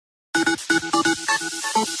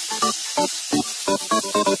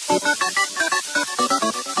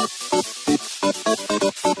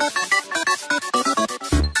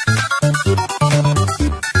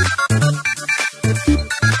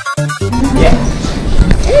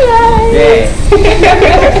Yeah.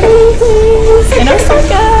 In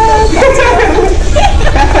Osaka.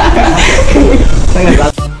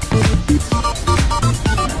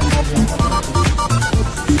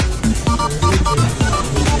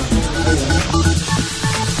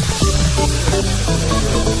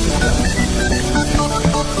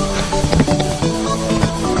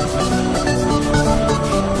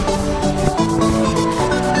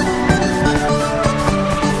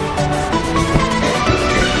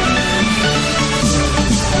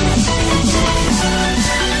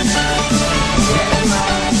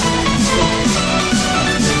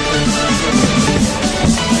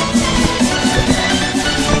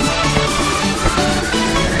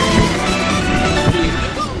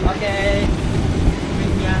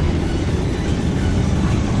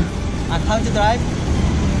 How to drive?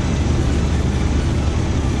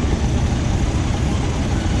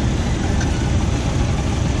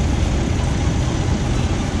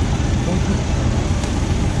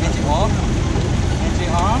 Engine off.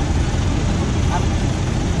 Engine on. Up.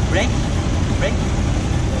 Brake. Brake.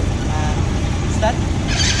 Start.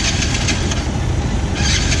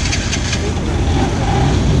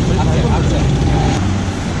 After.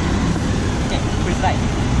 Okay, first right.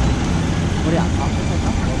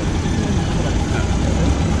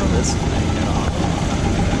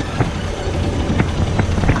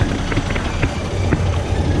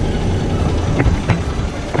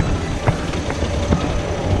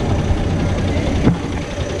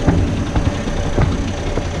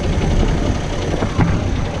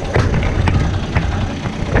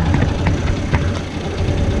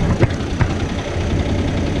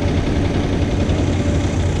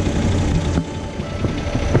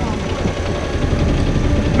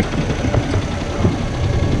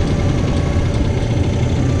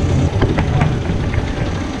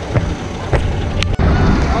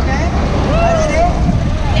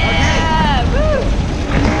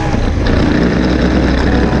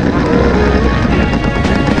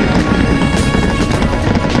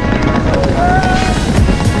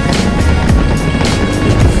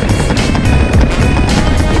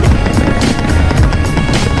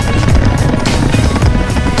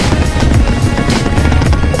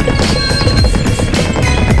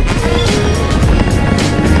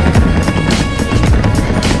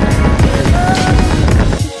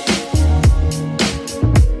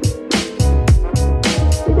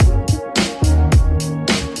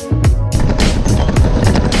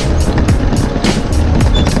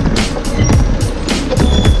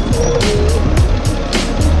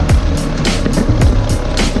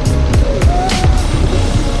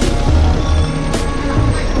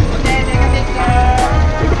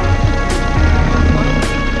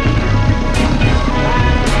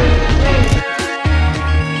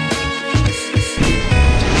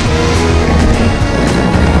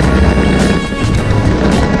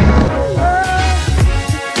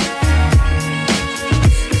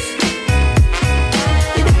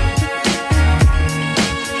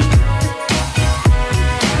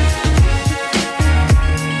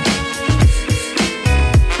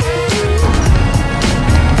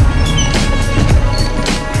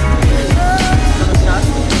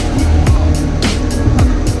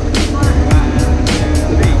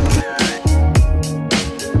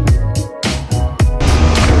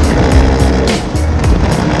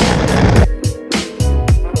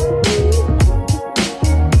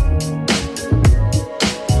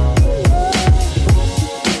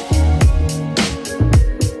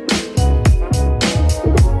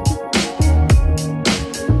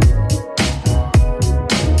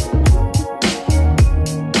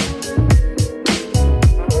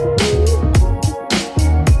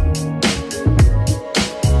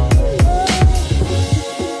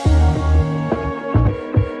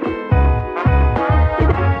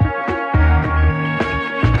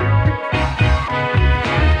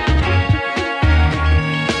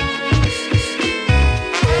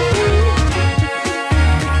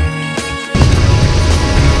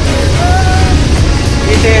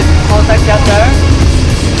 Contact shelter.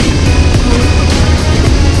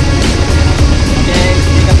 Okay,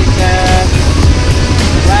 take a picture.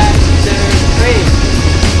 1, 2, 3.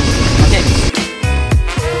 Okay.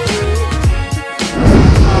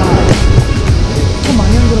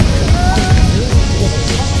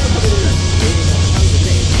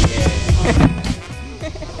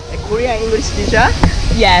 Korean English teacher?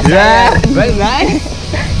 Yes. Yeah, very nice.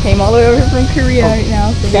 Came all the way over from Korea right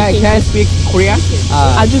now. Can I speak Korean?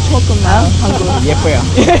 아주 조금만 한국. 예뻐요.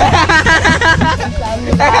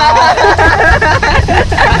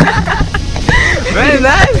 Very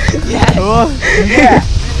nice. Yes. Yeah.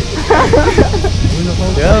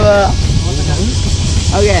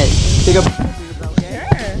 Okay, take a. Okay.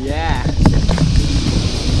 Sure. Yeah.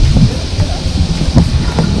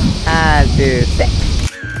 1, 2, 3.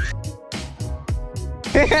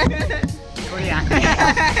 Korea.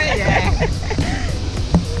 Yeah.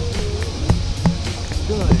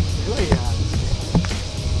 Good.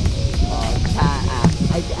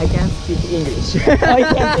 I can't speak English. Oh, you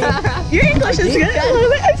can't see. Your English is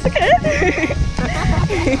good. It's good.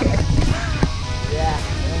 Yeah.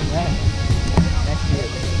 That's good.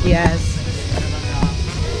 Yes.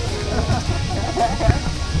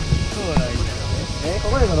 Yeah,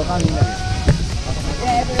 everyone, yeah.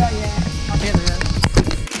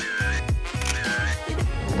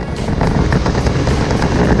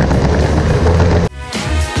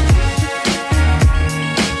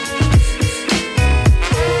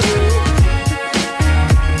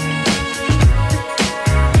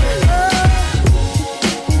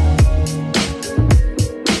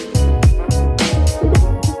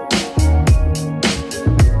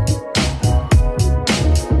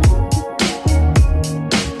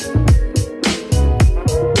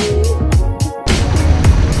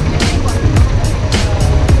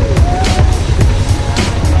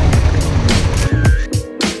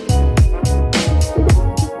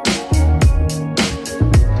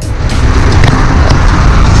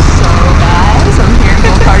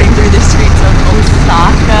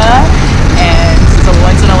 Osaka, and this is a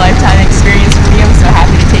once-in-a-lifetime experience for me. I'm so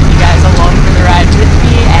happy to take you guys along for the ride with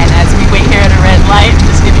me, and as we wait here at a red light,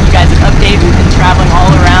 just giving you guys an update. We've been traveling all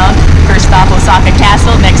around. First stop Osaka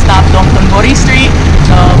Castle, next stop Donkonbori Street,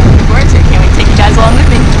 so looking forward to it. Can't wait to take you guys along with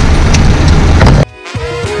me.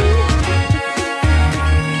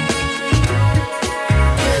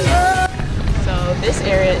 So this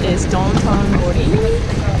area is Donkonbori.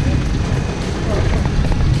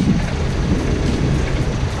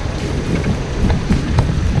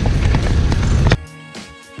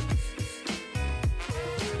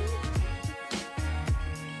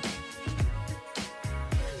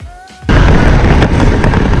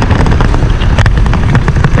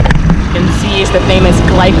 Is the famous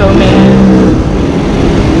Glyco Man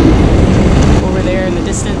over there in the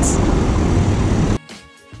distance.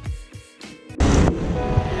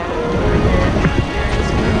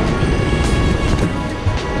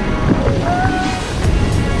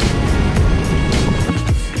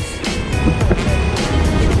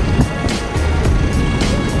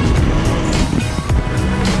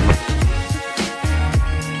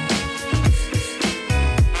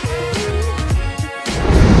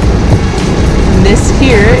 This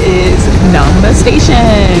here is Namba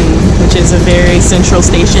Station, which is a very central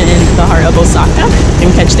station in the heart of Osaka. You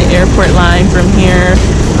can catch the airport line from here,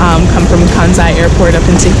 come from Kansai Airport up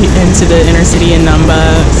into the inner city in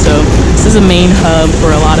Namba. So this is a main hub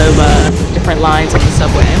for a lot of different lines on the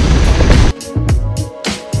subway.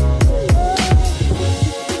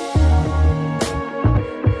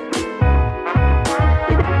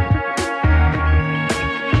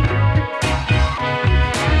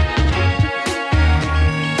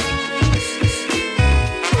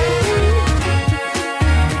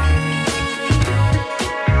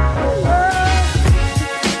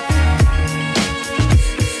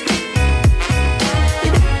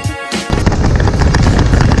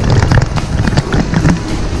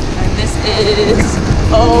 Is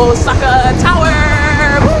Osaka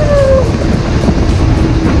Tower! Woo!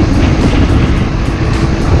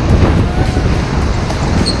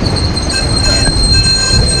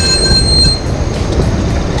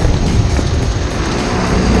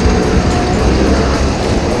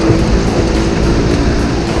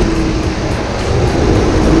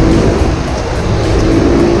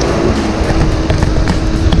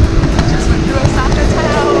 Just went through Osaka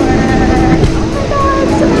Tower! Oh my god,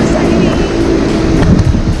 so exciting!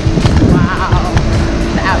 Wow,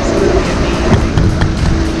 absolutely amazing.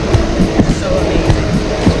 So amazing.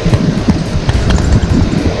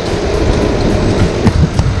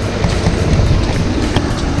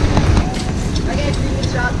 Okay, good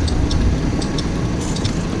shot.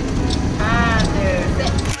 And there's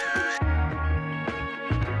it.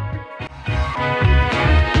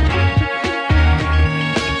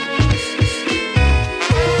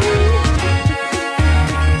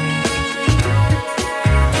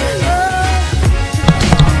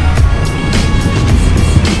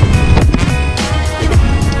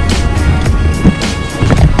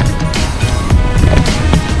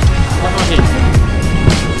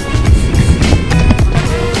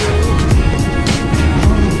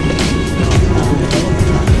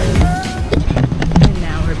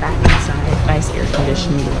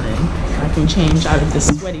 I can change out of the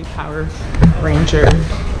sweaty Power Ranger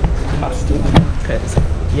costume because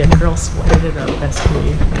your girl sweated it up. That's cool.